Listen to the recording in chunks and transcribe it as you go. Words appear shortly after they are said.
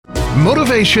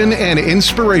Motivation and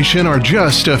inspiration are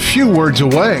just a few words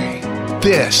away.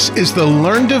 This is the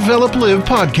Learn, Develop, Live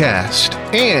podcast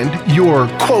and your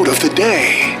quote of the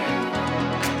day.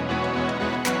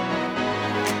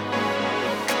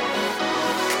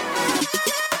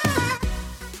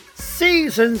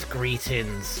 Season's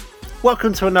greetings.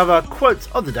 Welcome to another quote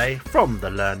of the day from the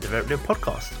Learn, Develop, Live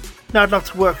podcast. Now, I'd love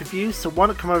to work with you, so why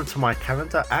not come over to my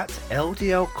calendar at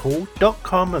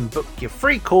ldlcall.com and book your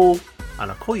free call, and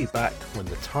I'll call you back when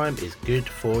the time is good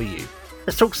for you.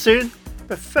 Let's talk soon,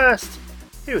 but first,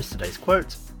 here is today's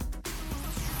quote.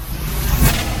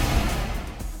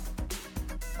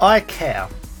 I care.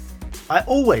 I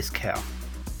always care.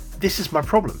 This is my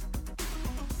problem.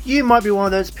 You might be one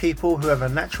of those people who have a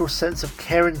natural sense of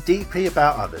caring deeply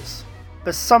about others,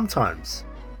 but sometimes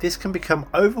this can become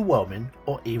overwhelming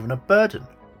or even a burden.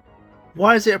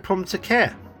 Why is it a problem to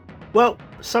care? Well,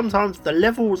 sometimes the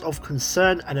levels of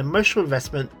concern and emotional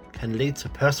investment can lead to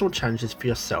personal challenges for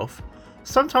yourself,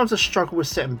 sometimes a struggle with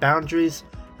setting boundaries,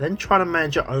 then trying to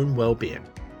manage your own well-being.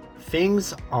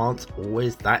 Things aren't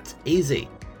always that easy.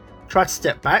 Try to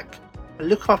step back and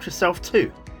look after yourself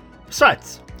too.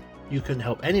 Besides, you can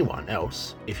help anyone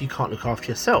else if you can't look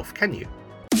after yourself, can you?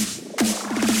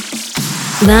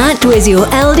 That was your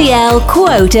LDL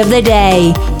quote of the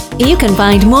day. You can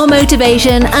find more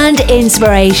motivation and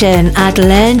inspiration at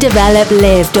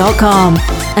learndeveloplive.com.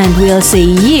 And we'll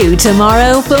see you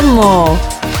tomorrow for more.